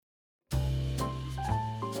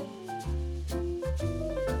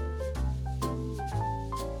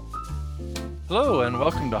Hello and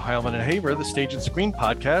welcome to Heilman and Haber, the Stage and Screen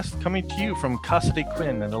podcast, coming to you from Casa de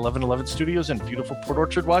Quinn and 1111 Studios in beautiful Port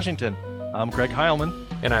Orchard, Washington. I'm Greg Heilman.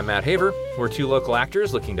 And I'm Matt Haber. We're two local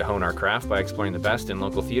actors looking to hone our craft by exploring the best in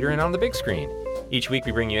local theater and on the big screen. Each week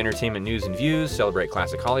we bring you entertainment news and views, celebrate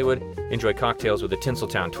classic Hollywood, enjoy cocktails with a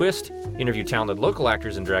Tinseltown twist, interview talented local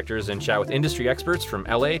actors and directors, and chat with industry experts from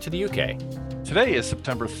LA to the UK. Today is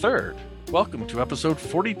September 3rd. Welcome to episode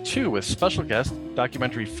 42 with special guest,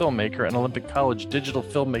 documentary filmmaker and Olympic College digital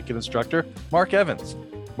filmmaking instructor, Mark Evans.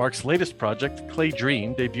 Mark's latest project, Clay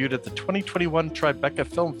Dream, debuted at the 2021 Tribeca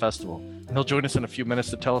Film Festival. And he'll join us in a few minutes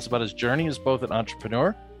to tell us about his journey as both an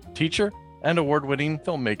entrepreneur, teacher, and award-winning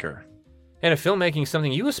filmmaker. And if filmmaking is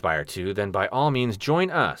something you aspire to, then by all means join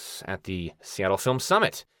us at the Seattle Film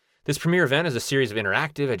Summit. This premier event is a series of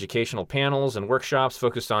interactive educational panels and workshops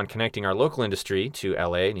focused on connecting our local industry to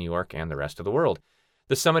LA, New York, and the rest of the world.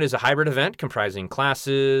 The summit is a hybrid event comprising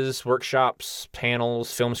classes, workshops,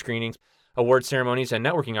 panels, film screenings, award ceremonies, and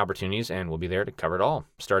networking opportunities, and we'll be there to cover it all,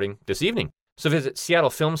 starting this evening. So visit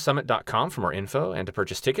seattlefilmsummit.com for more info and to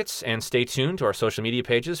purchase tickets, and stay tuned to our social media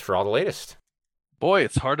pages for all the latest. Boy,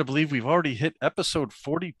 it's hard to believe we've already hit episode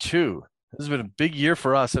 42. This has been a big year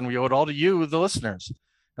for us, and we owe it all to you, the listeners.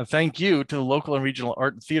 And thank you to the local and regional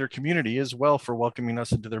art and theater community as well for welcoming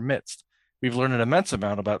us into their midst. We've learned an immense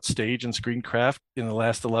amount about stage and screen craft in the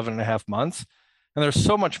last 11 and a half months, and there's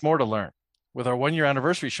so much more to learn. With our one-year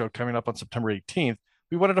anniversary show coming up on September 18th,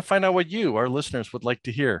 we wanted to find out what you, our listeners, would like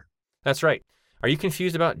to hear. That's right. Are you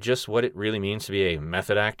confused about just what it really means to be a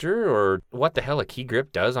method actor, or what the hell a key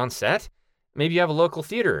grip does on set? Maybe you have a local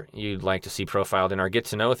theater you'd like to see profiled in our Get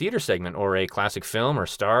to Know a Theater segment, or a classic film or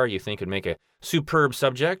star you think would make a superb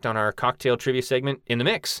subject on our cocktail trivia segment, In the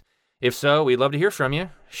Mix. If so, we'd love to hear from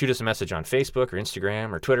you. Shoot us a message on Facebook or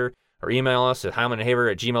Instagram or Twitter, or email us at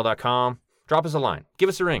heilmanandhaber@gmail.com. Drop us a line. Give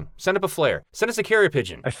us a ring. Send up a flare. Send us a carrier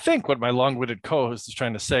pigeon. I think what my long-winded co-host is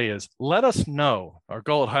trying to say is, let us know. Our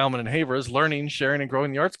goal at Heilman and Haber is learning, sharing, and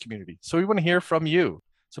growing the arts community. So we want to hear from you.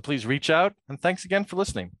 So please reach out, and thanks again for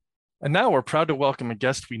listening. And now we're proud to welcome a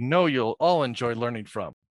guest we know you'll all enjoy learning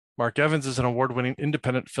from. Mark Evans is an award-winning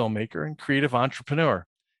independent filmmaker and creative entrepreneur.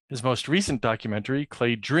 His most recent documentary,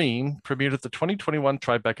 Clay Dream, premiered at the 2021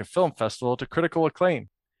 Tribeca Film Festival to critical acclaim.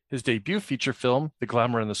 His debut feature film, The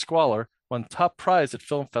Glamour and the Squalor, won top prize at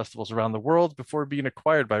film festivals around the world before being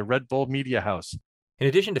acquired by Red Bull Media House. In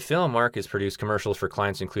addition to film, Mark has produced commercials for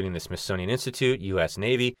clients including the Smithsonian Institute, U.S.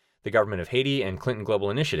 Navy, the Government of Haiti, and Clinton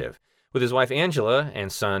Global Initiative. With his wife Angela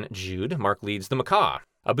and son Jude, Mark leads The Macaw,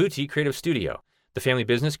 a boutique creative studio. The family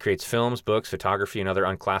business creates films, books, photography, and other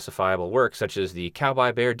unclassifiable work, such as the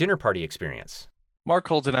Cowboy Bear Dinner Party experience. Mark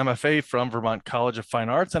holds an MFA from Vermont College of Fine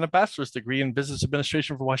Arts and a bachelor's degree in business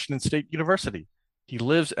administration from Washington State University. He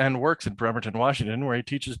lives and works in Bremerton, Washington, where he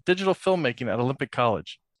teaches digital filmmaking at Olympic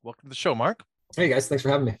College. Welcome to the show, Mark. Hey guys, thanks for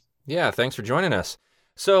having me. Yeah, thanks for joining us.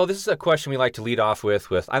 So this is a question we like to lead off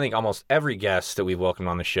with I think almost every guest that we've welcomed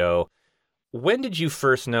on the show. When did you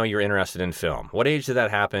first know you were interested in film? What age did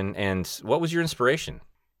that happen, and what was your inspiration?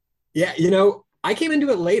 Yeah, I came into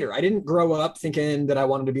it later. I didn't grow up thinking that I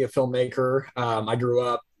wanted to be a filmmaker. I grew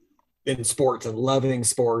up in sports and loving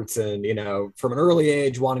sports, and, from an early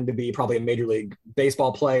age, wanting to be probably a Major League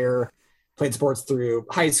Baseball player, played sports through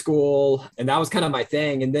high school, and that was kind of my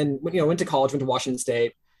thing. And then, went to college, went to Washington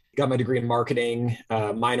State, got my degree in marketing,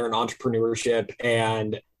 minor in entrepreneurship,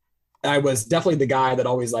 and I was definitely the guy that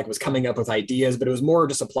always was coming up with ideas, but it was more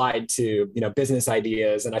just applied to, business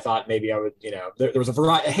ideas. And I thought maybe I would, there was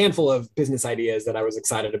a handful of business ideas that I was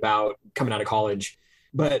excited about coming out of college.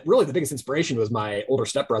 But really the biggest inspiration was my older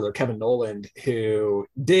stepbrother, Kevin Noland, who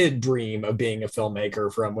did dream of being a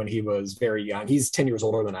filmmaker from when he was very young. He's 10 years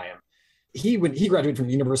older than I am. He graduated from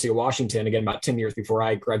the University of Washington, again, about 10 years before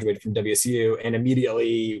I graduated from WSU, and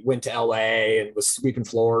immediately went to LA and was sweeping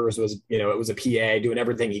floors, it was a PA, doing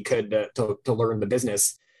everything he could to learn the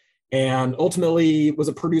business, and ultimately was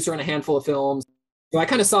a producer on a handful of films. So I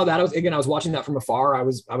kind of saw that. I was watching that from afar. I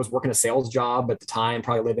was working a sales job at the time,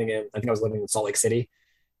 I think I was living in Salt Lake City.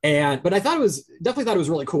 But I definitely thought it was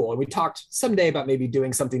really cool. And we talked someday about maybe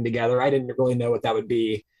doing something together. I didn't really know what that would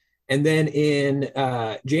be. And then in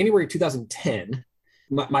January 2010,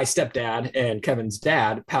 my stepdad and Kevin's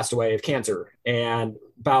dad passed away of cancer. And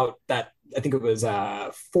about that, I think it was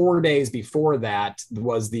 4 days before that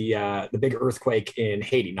was the big earthquake in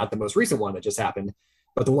Haiti, not the most recent one that just happened,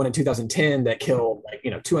 but the one in 2010 that killed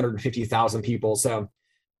 250,000 people. So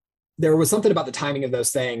there was something about the timing of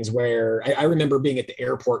those things where I remember being at the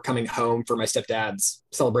airport coming home for my stepdad's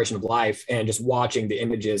celebration of life and just watching the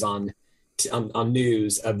images on on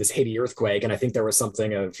news of this Haiti earthquake, and I think there was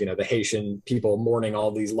something of the Haitian people mourning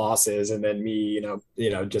all these losses, and then me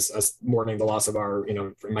just us mourning the loss of our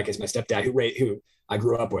in my case my stepdad who I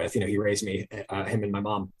grew up with. He raised me, him and my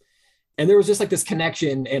mom, and there was just like this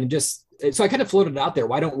connection, and just so I kind of floated it out there.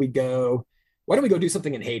 Why don't we go do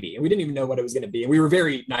something in Haiti? And we didn't even know what it was going to be. And we were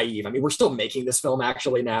very naive. I mean, we're still making this film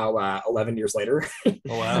actually now, 11 years later. Oh,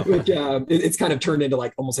 wow. Which it's kind of turned into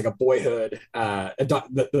like almost like a boyhood,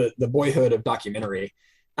 the boyhood of documentary.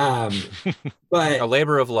 But a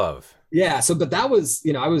labor of love. Yeah. So, but that was,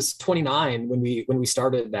 I was 29 when we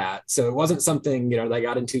started that. So it wasn't something, that I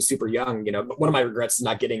got into super young. But one of my regrets is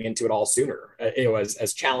not getting into it all sooner. It was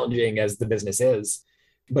as challenging as the business is.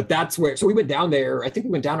 But that's where, so we went down there. I think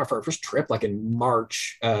we went down for our first trip like in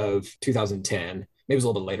March of 2010. Maybe it was a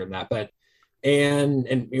little bit later than that, but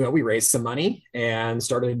and we raised some money and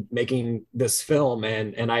started making this film,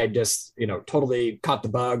 and I just totally caught the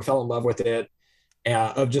bug, fell in love with it,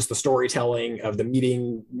 of just the storytelling, of the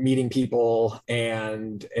meeting people,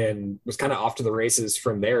 and was kind of off to the races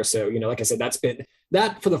from there. So like I said,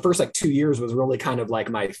 that for the first like 2 years was really kind of like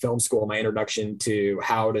my film school, my introduction to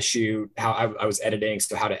how to shoot, how I was editing,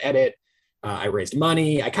 so how to edit. I raised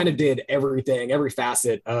money. I kind of did everything, every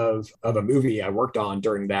facet of a movie I worked on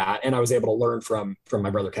during that, and I was able to learn from my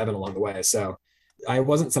brother Kevin along the way. So I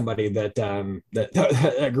wasn't somebody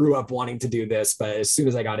that grew up wanting to do this, but as soon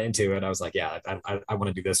as I got into it, I was like, yeah, I want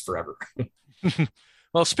to do this forever.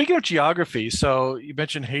 Well, speaking of geography, so you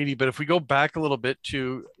mentioned Haiti, but if we go back a little bit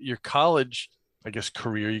to your college, I guess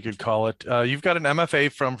career, you could call it. You've got an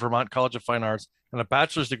MFA from Vermont College of Fine Arts and a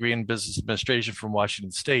bachelor's degree in business administration from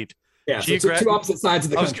Washington State. Yeah, so two opposite sides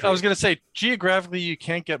of the country. I was going to say, geographically, you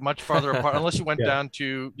can't get much farther apart unless you went down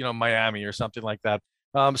to Miami or something like that.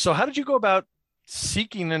 So how did you go about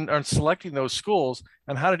seeking and selecting those schools,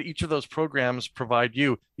 and how did each of those programs provide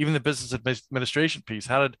you, even the business administration piece?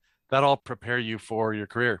 How did that all prepare you for your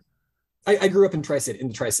career? I grew up in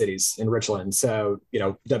the Tri-Cities in Richland. So,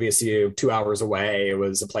 WSU 2 hours away. It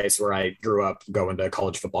was a place where I grew up going to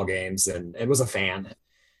college football games and was a fan.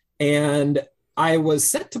 And I was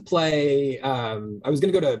set to play, I was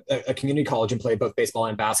going to go to a community college and play both baseball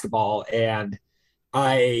and basketball. And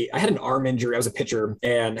I had an arm injury. I was a pitcher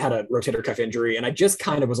and had a rotator cuff injury. And I just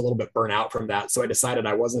kind of was a little bit burnt out from that. So I decided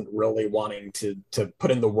I wasn't really wanting to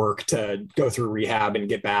put in the work to go through rehab and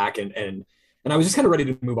get back. And I was just kind of ready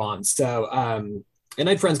to move on. So, and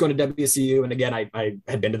I had friends going to WSU. And again, I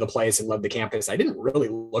had been to the place and loved the campus. I didn't really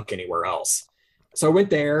look anywhere else. So I went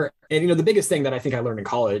there, and the biggest thing that I think I learned in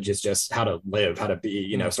college is just how to live, how to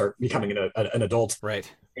be, start becoming an adult,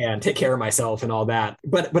 right, and take care of myself and all that.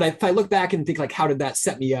 But if I look back and think like, how did that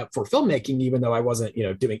set me up for filmmaking, even though I wasn't,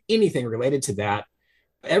 doing anything related to that?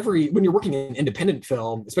 When you're working in independent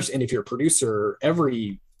film, especially, and if you're a producer,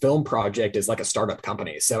 every film project is like a startup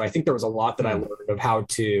company. So I think there was a lot that I learned of how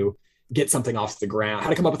to get something off the ground, how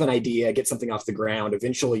to come up with an idea, get something off the ground.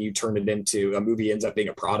 Eventually you turn it into a movie, ends up being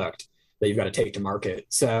a product that you've got to take to market.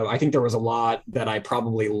 So I think there was a lot that I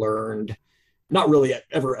probably learned, not really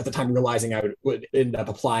ever at the time realizing I would end up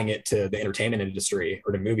applying it to the entertainment industry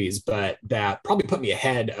or to movies, but that probably put me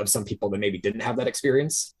ahead of some people that maybe didn't have that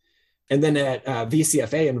experience. And then at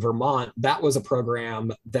VCFA in Vermont, that was a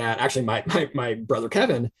program that actually my brother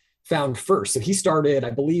Kevin found first. So he started,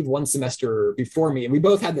 I believe, one semester before me, and we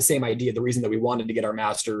both had the same idea. The reason that we wanted to get our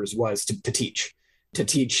master's was to teach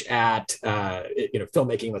at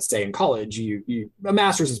filmmaking. Let's say in college, a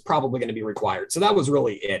master's is probably going to be required. So that was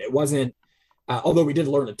really it. It wasn't, although we did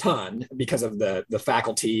learn a ton because of the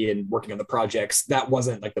faculty and working on the projects, that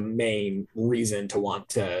wasn't like the main reason to want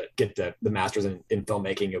to get the master's in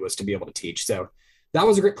filmmaking. It was to be able to teach. So that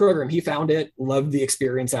was a great program. He found it, loved the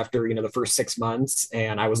experience after the first 6 months,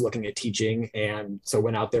 and I was looking at teaching, and so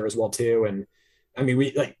went out there as well too. And I mean,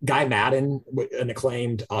 we like Guy Madden, an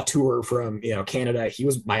acclaimed auteur from Canada. He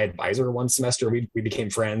was my advisor one semester. We became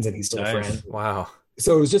friends, and he's still a friend. Wow!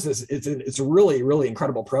 So it was just this. It's a really, really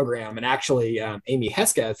incredible program. And actually, Amy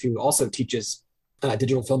Hesketh, who also teaches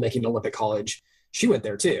digital filmmaking at Olympic College, she went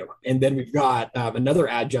there too. And then we've got another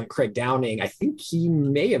adjunct, Craig Downing. I think he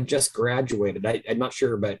may have just graduated. I'm not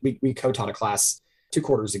sure, but we co-taught a class 2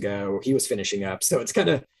 quarters ago. He was finishing up, so it's kind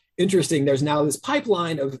of interesting. There's now this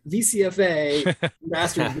pipeline of VCFA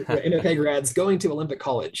master's MFA grads going to Olympic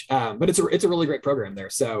College, but it's a really great program there.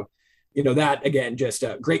 So, that again, just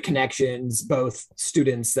great connections, both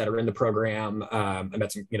students that are in the program. I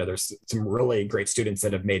met some, there's some really great students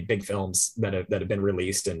that have made big films that have been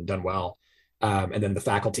released and done well. And then the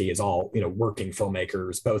faculty is all, working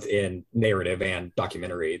filmmakers, both in narrative and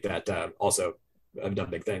documentary that also have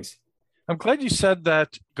done big things. I'm glad you said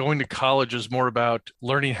that going to college is more about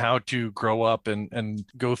learning how to grow up and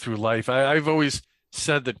go through life. I've always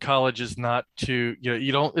said that college is not to,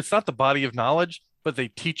 you don't, it's not the body of knowledge, but they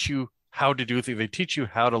teach you how to do things. They teach you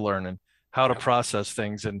how to learn and how to Yeah. process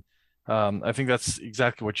things. And I think that's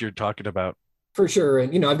exactly what you're talking about. For sure.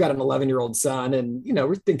 And, I've got an 11-year-old son and,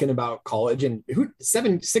 we're thinking about college and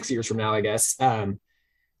 6 years from now, I guess.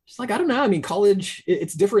 Just like, I don't know. I mean, college,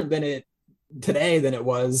 it's different today than it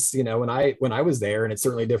was, when I was there. And it's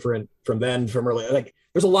certainly different from then, from early, like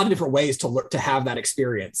there's a lot of different ways to look to have that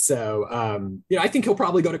experience. So, I think he'll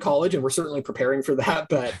probably go to college and we're certainly preparing for that.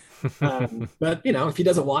 But if he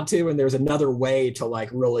doesn't want to, and there's another way to like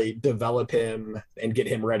really develop him and get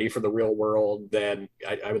him ready for the real world, then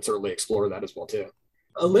I would certainly explore that as well too.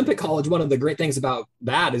 Olympic College, one of the great things about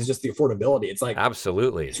that is just the affordability. It's like,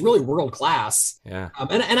 Absolutely. it's really world class. Yeah.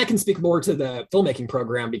 And I can speak more to the filmmaking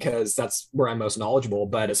program because that's where I'm most knowledgeable.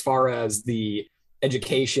 But as far as the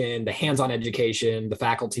education, the hands-on education, the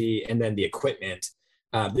faculty, and then the equipment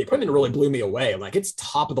really blew me away. Like it's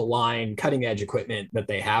top of the line, cutting edge equipment that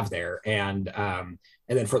they have there. And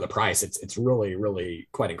then for the price, it's really, really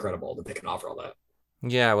quite incredible that they can offer all that.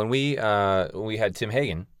 Yeah, when we had Tim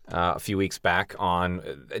Hagen a few weeks back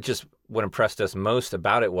on, just what impressed us most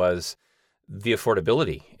about it was the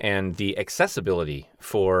affordability and the accessibility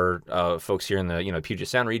for folks here in the Puget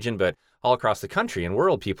Sound region, but all across the country and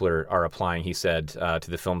world. People are applying, he said, to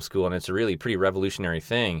the film school, and it's a really pretty revolutionary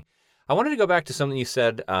thing. I wanted to go back to something you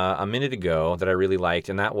said a minute ago that I really liked,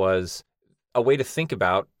 and that was a way to think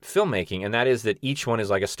about filmmaking, and that is that each one is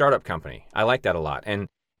like a startup company. I like that a lot, and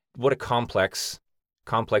what a complex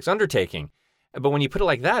undertaking. But when you put it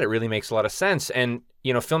like that, it really makes a lot of sense. And,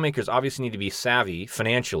 filmmakers obviously need to be savvy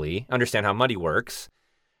financially, understand how money works.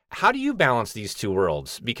 How do you balance these two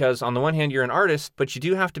worlds? Because on the one hand, you're an artist, but you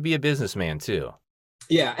do have to be a businessman too.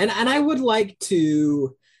 Yeah. And I would like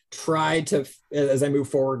to try to, as I move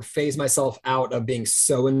forward, phase myself out of being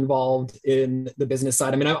so involved in the business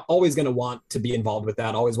side. I mean, I'm always going to want to be involved with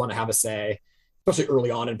that. Always want to have a say, especially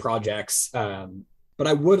early on in projects. But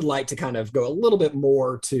I would like to kind of go a little bit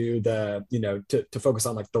more to the, to focus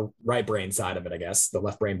on like the right brain side of it, I guess, the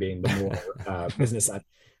left brain being the more business side.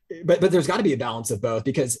 But there's got to be a balance of both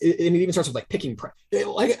because it even starts with like picking.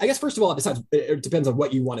 I guess first of all, it depends on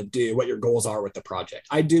what you want to do, what your goals are with the project.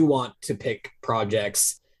 I do want to pick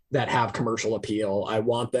projects that have commercial appeal. I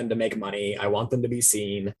want them to make money. I want them to be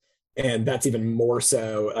seen. And that's even more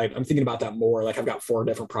so. I'm thinking about that more. Like I've got 4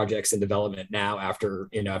 different projects in development now after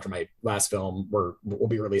my last film. We'll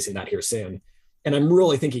be releasing that here soon. And I'm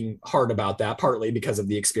really thinking hard about that, partly because of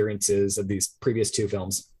the experiences of these previous 2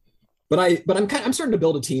 films. But I'm starting to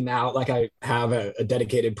build a team out. Like I have a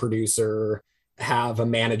dedicated producer, have a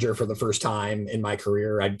manager for the first time in my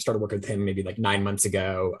career. I started working with him maybe like 9 months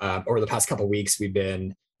ago. Over the past couple of weeks, we've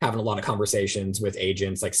been having a lot of conversations with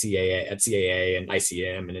agents like CAA and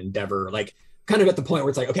ICM and Endeavor, like kind of at the point where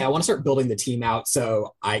it's like, okay, I want to start building the team out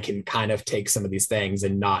so I can kind of take some of these things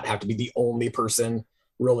and not have to be the only person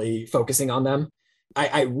really focusing on them.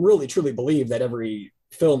 I really truly believe that every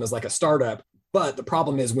film is like a startup, but the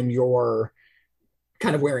problem is when you're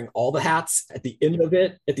kind of wearing all the hats at the end of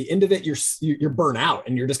it, you're burnt out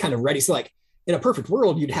and you're just kind of ready. So like, in a perfect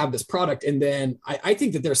world, you'd have this product. And then I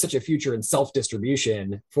think that there's such a future in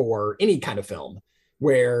self-distribution for any kind of film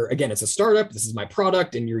where, again, it's a startup. This is my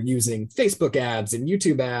product. And you're using Facebook ads and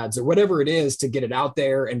YouTube ads or whatever it is to get it out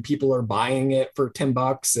there. And people are buying it for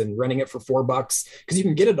 $10 and renting it for $4 because you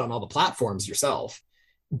can get it on all the platforms yourself.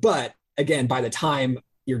 But again, by the time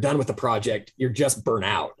you're done with the project, you're just burnt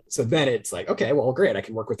out. So then it's like, okay, well, great. I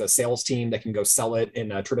can work with a sales team that can go sell it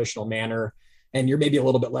in a traditional manner. And you're maybe a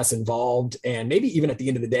little bit less involved. And maybe even at the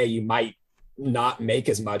end of the day, you might not make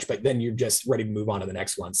as much, but then you're just ready to move on to the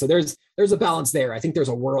next one. So there's a balance there. I think there's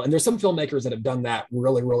a world, and there's some filmmakers that have done that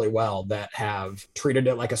really, really well, that have treated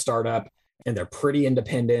it like a startup, and they're pretty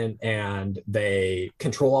independent and they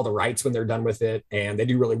control all the rights when they're done with it. And they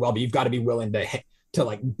do really well, but you've got to be willing to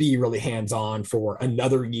like be really hands-on for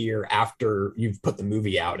another year after you've put the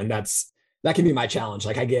movie out. And that can be my challenge.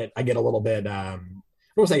 Like I get a little bit, I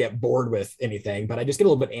don't want to say I get bored with anything, but I just get a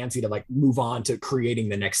little bit antsy to like move on to creating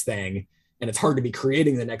the next thing. And it's hard to be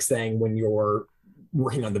creating the next thing when you're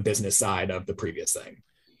working on the business side of the previous thing.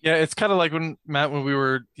 Yeah, it's kind of like when we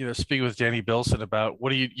were, speaking with Danny Bilson about what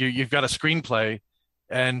do you've got a screenplay,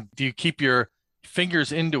 and do you keep your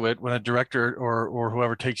fingers into it when a director or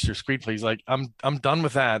whoever takes your screenplay? He's like, I'm done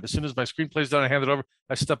with that. As soon as my screenplay's done, I hand it over,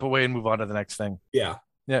 I step away and move on to the next thing. Yeah.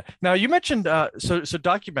 Yeah. Now you mentioned so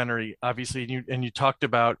documentary, obviously, and you talked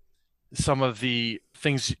about some of the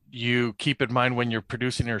things you keep in mind when you're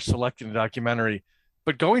producing or selecting a documentary.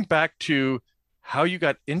 But going back to how you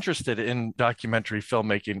got interested in documentary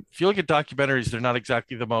filmmaking, if you look at documentaries, they're not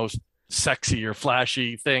exactly the most sexy or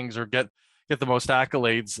flashy things or get the most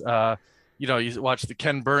accolades. You watch the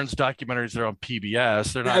Ken Burns documentaries; they're on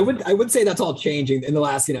PBS. They're not. I would say that's all changing in the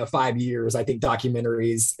last 5 years. I think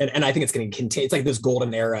documentaries, and I think it's going to continue. It's like this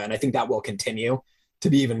golden era, and I think that will continue to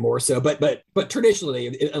be even more so. But traditionally,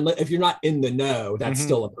 if you're not in the know, that's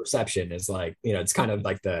still a perception. Is like it's kind of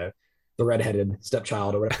like the redheaded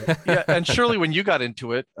stepchild or whatever. Yeah, and surely when you got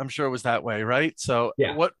into it, I'm sure it was that way, right? So,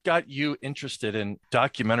 yeah. What got you interested in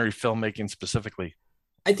documentary filmmaking specifically?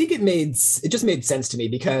 I think it just made sense to me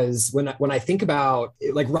because when I think about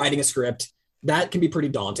like writing a script, that can be pretty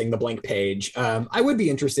daunting, the blank page. I would be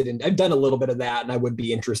interested in, I've done a little bit of that, and I would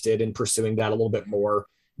be interested in pursuing that a little bit more.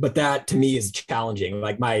 But that to me is challenging.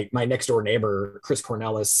 Like my next door neighbor, Chris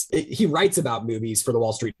Cornelis, he writes about movies for the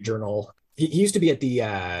Wall Street Journal. He used to be at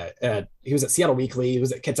he was at Seattle Weekly, he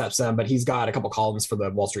was at Kitsap Sun, but he's got a couple columns for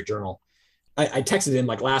the Wall Street Journal. I texted him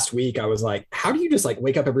like last week. I was like, how do you just like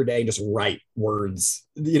wake up every day and just write words?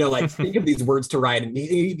 Like think of these words to write. And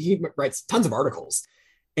he writes tons of articles.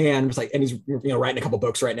 And it's like, and he's writing a couple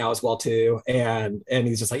books right now as well too. And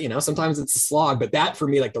he's just like, sometimes it's a slog, but that for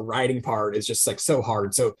me, like the writing part is just like so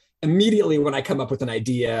hard. So immediately when I come up with an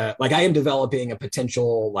idea, like I am developing a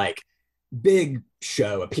potential like big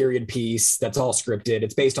show, a period piece that's all scripted.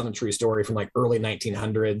 It's based on a true story from like early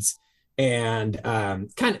 1900s, and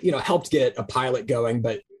kind of helped get a pilot going.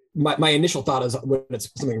 But my initial thought is when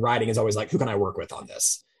it's something writing is always like, who can I work with on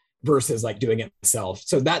this versus like doing it myself.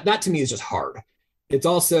 So that to me is just hard. It's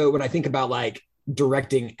also when I think about like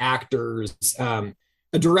directing actors, a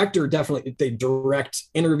director definitely, they direct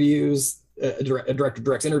interviews, a director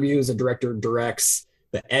directs interviews, a director directs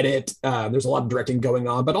the edit. There's a lot of directing going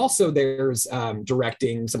on, but also there's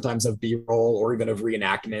directing sometimes of B-roll or even of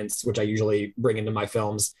reenactments, which I usually bring into my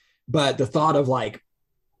films. But the thought of like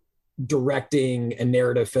directing a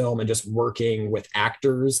narrative film and just working with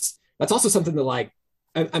actors, that's also something that like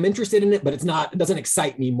I'm interested in it, but it doesn't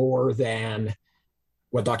excite me more than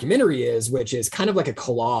what documentary is, which is kind of like a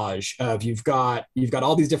collage of you've got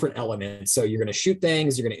all these different elements. So you're going to shoot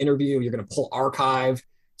things, you're going to interview, you're going to pull archive.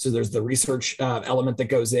 So there's the research element that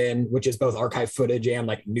goes in, which is both archive footage and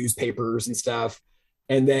like newspapers and stuff.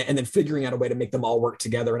 And then figuring out a way to make them all work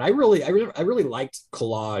together. And I really liked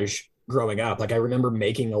collage growing up. Like I remember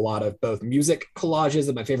making a lot of both music collages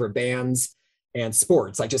of my favorite bands and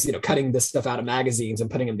sports, like just, cutting this stuff out of magazines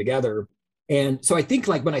and putting them together. And so I think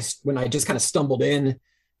like when I just kind of stumbled in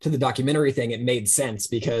to the documentary thing, it made sense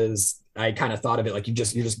because I kind of thought of it like you're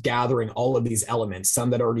just gathering all of these elements, some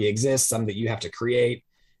that already exist, some that you have to create,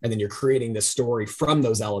 and then you're creating this story from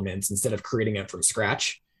those elements instead of creating it from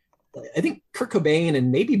scratch. I think Kurt Cobain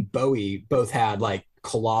and maybe Bowie both had like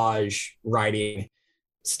collage writing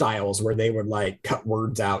styles where they would like cut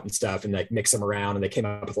words out and stuff and like mix them around, and they came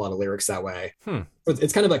up with a lot of lyrics that way.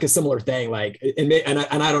 It's kind of like a similar thing. Like, and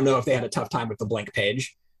I don't know if they had a tough time with the blank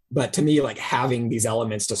page, but to me, like having these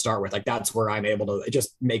elements to start with, like that's where I'm able to. It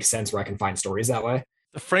just makes sense where I can find stories that way.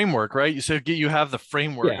 The framework, right? You have the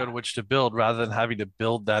framework on which to build rather than having to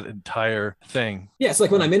build that entire thing. Yeah, so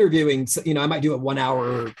like when I'm interviewing, I might do a 1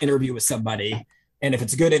 hour interview with somebody, and if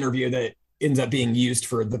it's a good interview that ends up being used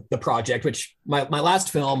for the project, which my last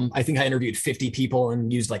film, I think I interviewed 50 people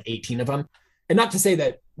and used like 18 of them. And not to say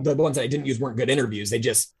that the ones that I didn't use weren't good interviews. They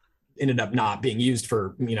just ended up not being used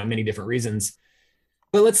for, many different reasons.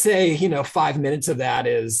 But let's say, 5 minutes of that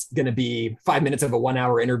is going to be 5 minutes of a 1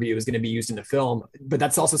 hour interview is going to be used in the film. But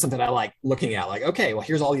that's also something I like looking at, like, okay, well,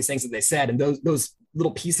 here's all these things that they said. And those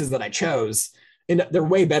little pieces that I chose, and they're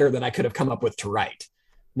way better than I could have come up with to write.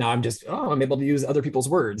 Now I'm able to use other people's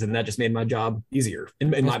words, and that just made my job easier.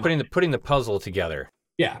 Putting the puzzle together.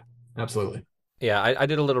 Yeah, absolutely. Yeah, I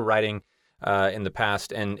did a little writing in the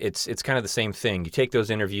past, and it's kind of the same thing. You take those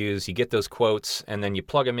interviews, you get those quotes, and then you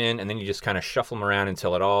plug them in, and then you just kind of shuffle them around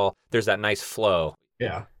until there's that nice flow.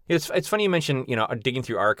 Yeah. It's funny you mentioned, digging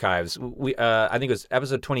through archives. We I think it was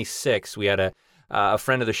episode 26, we had a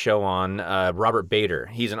friend of the show on, Robert Bader.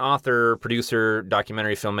 He's an author, producer,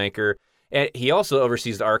 documentary filmmaker. And he also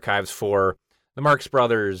oversees the archives for the Marx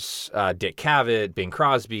Brothers, Dick Cavett, Bing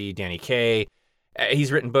Crosby, Danny Kaye.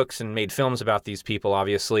 He's written books and made films about these people,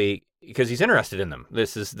 obviously, because he's interested in them.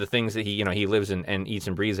 This is the things that he lives and eats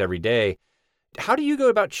and breathes every day. How do you go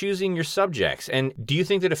about choosing your subjects? And do you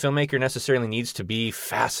think that a filmmaker necessarily needs to be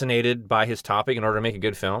fascinated by his topic in order to make a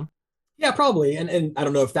good film? Yeah, probably. And I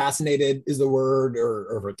don't know if fascinated is the word,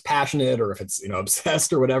 or if it's passionate, or if it's,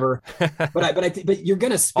 obsessed or whatever. But you're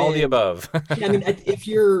going to spend all the above. Yeah, I mean, if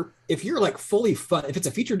you're like fully if it's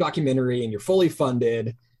a feature documentary and you're fully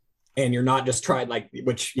funded, and you're not just trying like,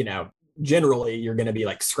 which, generally you're going to be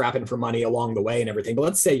like scrapping for money along the way and everything. But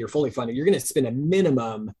let's say you're fully funded, you're going to spend a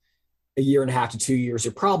minimum a year and a half to 2 years.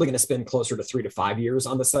 You're probably going to spend closer to 3 to 5 years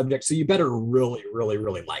on the subject. So you better really, really,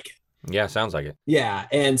 really like it. Yeah, sounds like it. Yeah.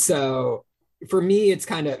 And so for me, it's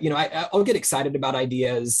kind of, I'll get excited about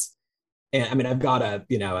ideas. And I mean, I've got a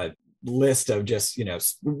list of just,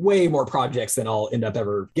 way more projects than I'll end up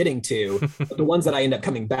ever getting to. But the ones that I end up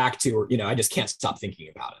coming back to, or, I just can't stop thinking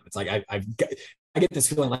about them. It's like, I get this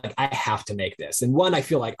feeling like I have to make this. And one, I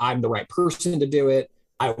feel like I'm the right person to do it.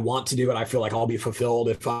 I want to do it. I feel like I'll be fulfilled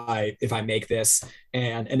if I make this.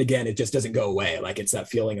 And again, it just doesn't go away. Like it's that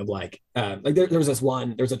feeling of like there's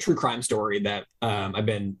a true crime story that I've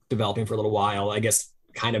been developing for a little while, I guess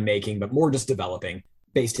kind of making, but more just developing,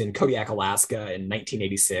 based in Kodiak, Alaska in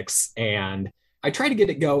 1986. And I tried to get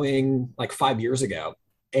it going like 5 years ago.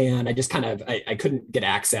 And I just I couldn't get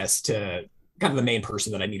access to kind of the main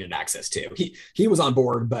person that I needed access to. He was on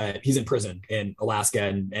board, but he's in prison in Alaska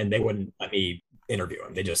and they wouldn't let me interview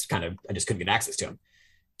him. I just couldn't get access to him.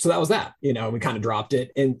 So that was that, we kind of dropped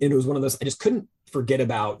it. And it was one of those, I just couldn't forget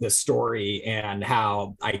about this story and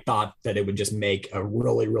how I thought that it would just make a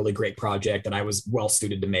really, really great project, that I was well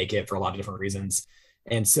suited to make it for a lot of different reasons.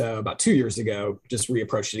 And so about 2 years ago, just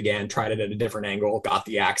reapproached it again, tried it at a different angle, got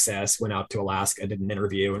the access, went out to Alaska, did an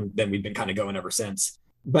interview, and then we've been kind of going ever since.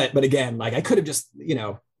 But again, like I could have just,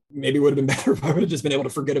 maybe it would have been better if I would have just been able to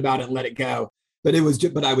forget about it and let it go. But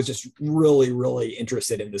I was just really, really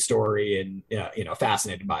interested in the story and,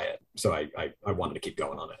 fascinated by it. So I wanted to keep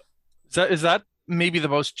going on it. Is that maybe the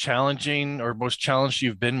most challenging or most challenged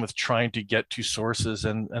you've been with trying to get to sources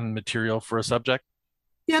and material for a subject?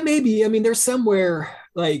 Yeah, maybe. I mean, there's somewhere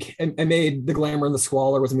like I made The Glamour and the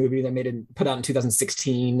Squalor was a movie that put out in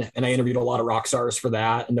 2016. And I interviewed a lot of rock stars for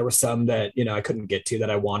that. And there were some that, I couldn't get to that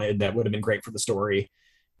I wanted that would have been great for the story.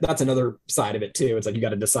 That's another side of it too. It's like, you got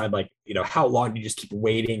to decide like, how long do you just keep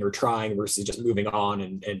waiting or trying versus just moving on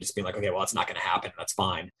and just being like, okay, well, it's not going to happen. That's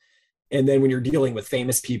fine. And then when you're dealing with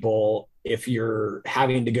famous people, if you're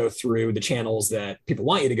having to go through the channels that people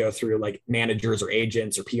want you to go through, like managers or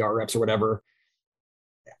agents or PR reps or whatever,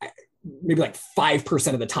 maybe like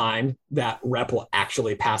 5% of the time that rep will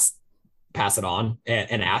actually pass it on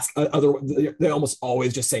and ask. They almost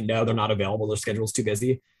always just say, no, they're not available. Their schedule's too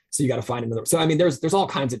busy. So you got to find another. So, I mean, there's all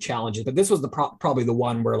kinds of challenges, but this was probably the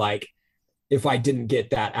one where like, if I didn't get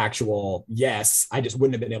that actual yes, I just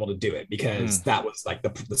wouldn't have been able to do it because that was like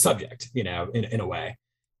the subject, in a way.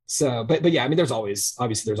 So, but yeah, I mean, there's always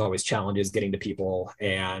challenges getting to people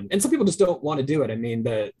and some people just don't want to do it. I mean,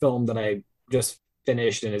 the film that I just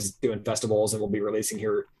finished and is doing festivals and will be releasing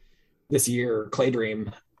here this year, Clay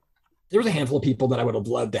Dream, there was a handful of people that I would have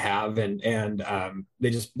loved to have, and they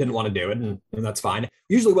just didn't want to do it, and that's fine.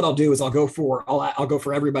 Usually, what I'll do is I'll go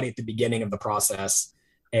for everybody at the beginning of the process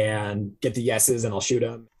and get the yeses, and I'll shoot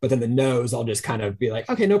them. But then the no's, I'll just kind of be like,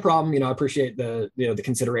 okay, no problem. I appreciate the the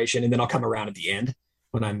consideration, and then I'll come around at the end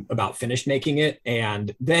when I'm about finished making it,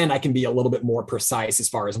 and then I can be a little bit more precise as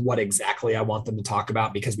far as what exactly I want them to talk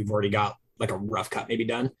about because we've already got like a rough cut maybe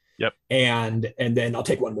done. Yep. And then I'll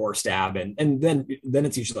take one more stab and then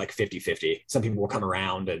it's usually like 50-50. Some people will come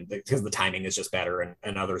around and because the timing is just better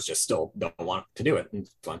and others just still don't want to do it. And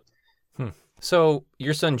it's fun. So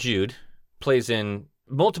your son Jude plays in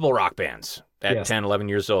multiple rock bands at 10, 11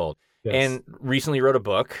 years old and recently wrote a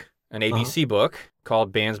book, an ABC book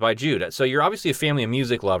called Bands by Jude. So you're obviously a family of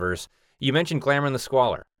music lovers. You mentioned Glamour and the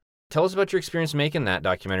Squalor. Tell us about your experience making that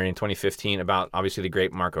documentary in 2015 about, obviously, the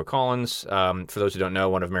great Marco Collins. For those who don't know,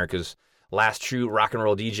 one of America's last true rock and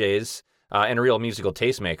roll DJs and a real musical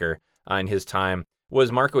tastemaker in his time.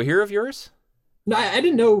 Was Marco a hero of yours? No, I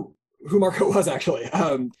didn't know who Marco was, actually.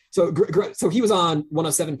 So he was on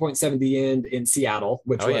 107.7 The End in Seattle,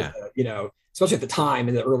 which was, especially at the time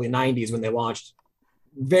in the early 90s when they launched,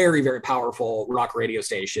 very, very powerful rock radio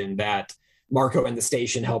station that Marco and the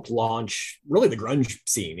station helped launch really the grunge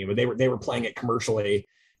scene. They were playing it commercially.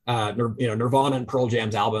 Nirvana and Pearl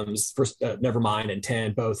Jam's albums, first Nevermind and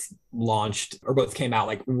 10, both came out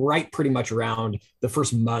like right pretty much around the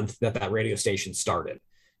first month that radio station started.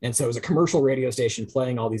 And so it was a commercial radio station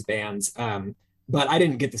playing all these bands. But I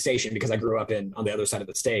didn't get the station because I grew up on the other side of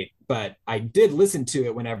the state. But I did listen to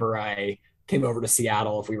it whenever I came over to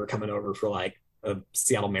Seattle. If we were coming over for like a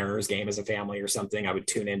Seattle Mariners game as a family or something, I would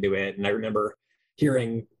tune into it. And I remember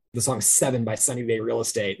hearing the song 7 by Sunny Day Real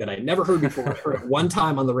Estate that I'd never heard before. I heard it one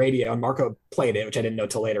time on the radio and Marco played it, which I didn't know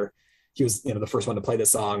till later. He was, the first one to play this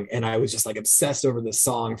song. And I was just like obsessed over this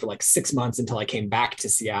song for like 6 months until I came back to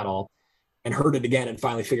Seattle and heard it again and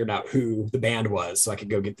finally figured out who the band was so I could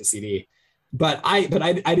go get the CD. But I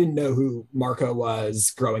didn't know who Marco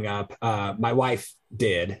was growing up. My wife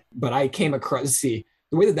did, but I came across, see,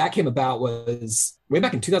 the way that came about was way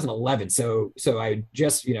back in 2011. So I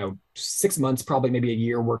just, 6 months, probably maybe a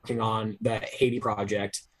year working on the Haiti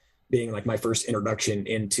project, being like my first introduction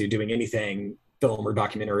into doing anything film or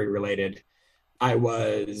documentary related. I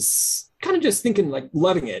was kind of just thinking, like,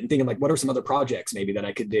 loving it and thinking like, what are some other projects maybe that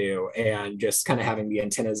I could do, and just kind of having the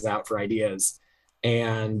antennas out for ideas.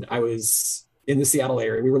 And I was in the Seattle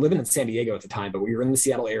area. We were living in San Diego at the time, but we were in the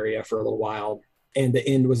Seattle area for a little while. And the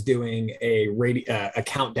End was doing a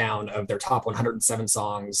countdown of their top 107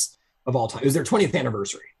 songs of all time. It was their 20th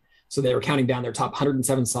anniversary. So they were counting down their top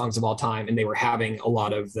 107 songs of all time, and they were having a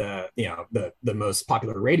lot of the most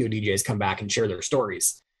popular radio DJs come back and share their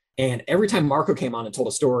stories. And every time Marco came on and told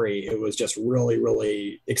a story, it was just really,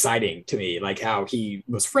 really exciting to me, like how he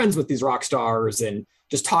was friends with these rock stars, and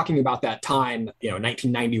just talking about that time,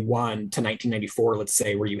 1991 to 1994, let's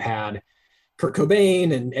say, where you had Kurt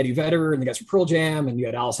Cobain and Eddie Vedder and the guys from Pearl Jam, and you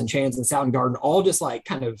had Alice in Chains and Soundgarden, all just like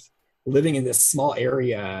kind of living in this small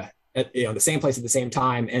area at the same place at the same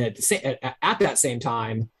time. And at that same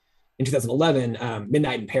time, in 2011,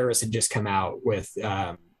 Midnight in Paris had just come out with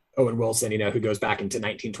Owen Wilson, who goes back into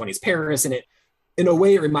 1920s Paris. And it, in a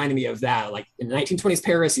way, it reminded me of that. Like in 1920s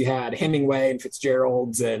Paris, you had Hemingway and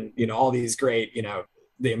Fitzgerald's and, all these great,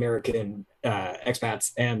 the American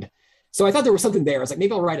expats. And so I thought there was something there. I was like,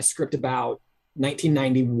 maybe I'll write a script about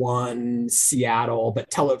 1991 Seattle, but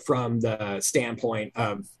tell it from the standpoint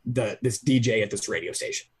of this DJ at this radio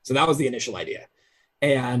station. So that was the initial idea.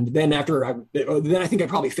 And then I think I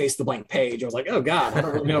probably faced the blank page. I was like, oh God, I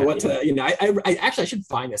don't really know what to, I actually, I should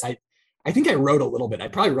find this. I think I wrote a little bit. I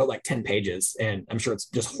probably wrote like 10 pages, and I'm sure it's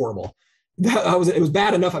just horrible. It was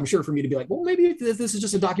bad enough, I'm sure, for me to be like, well, maybe this is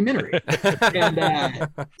just a documentary. And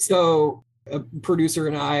so a producer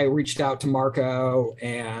and I reached out to Marco,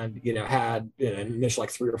 and, had an initial like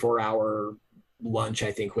 3 or 4 hour lunch,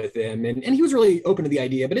 I think, with him. And he was really open to the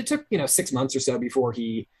idea, but it took, 6 months or so before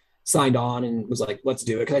he signed on and was like, let's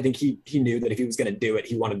do it. Cause I think he knew that if he was going to do it,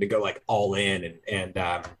 he wanted to go like all in.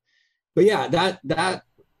 But yeah, that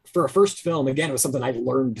for a first film, again, it was something I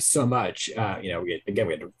learned so much. We had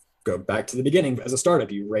to go back to the beginning. As a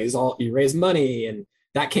startup, you raise money, and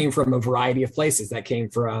that came from a variety of places. That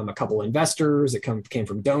came from a couple investors. It came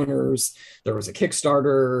from donors. There was a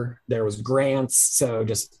Kickstarter. There was grants. So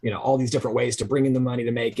just, all these different ways to bring in the money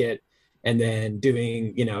to make it. And then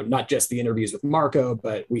doing, not just the interviews with Marco,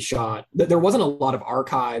 but we shot, there wasn't a lot of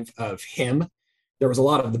archive of him. There was a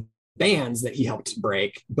lot of the bands that he helped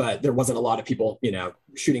break, but there wasn't a lot of people,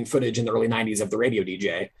 shooting footage in the early 90s of the radio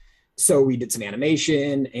DJ. So we did some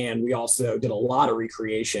animation, and we also did a lot of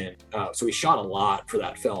recreation. So we shot a lot for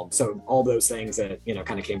that film. So all those things that,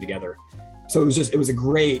 kind of came together. So it was a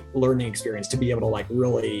great learning experience to be able to like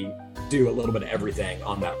really do a little bit of everything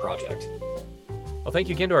on that project. Well, thank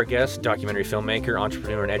you again to our guest, documentary filmmaker,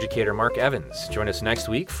 entrepreneur, and educator, Mark Evans. Join us next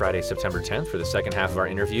week, Friday, September 10th, for the second half of our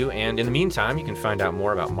interview. And in the meantime, you can find out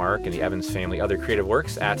more about Mark and the Evans family other creative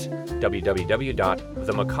works at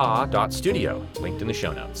www.themacaw.studio, linked in the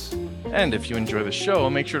show notes. And if you enjoy the show,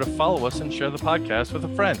 make sure to follow us and share the podcast with a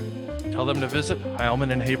friend. Tell them to visit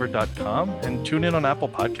heilmanandhaver.com and tune in on Apple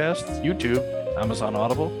Podcasts, YouTube, Amazon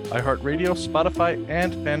Audible, iHeartRadio, Spotify,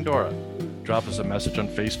 and Pandora. Drop us a message on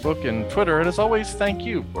Facebook and Twitter, and as always, thank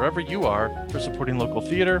you, wherever you are, for supporting local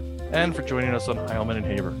theater and for joining us on Heilman and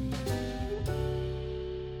Haver.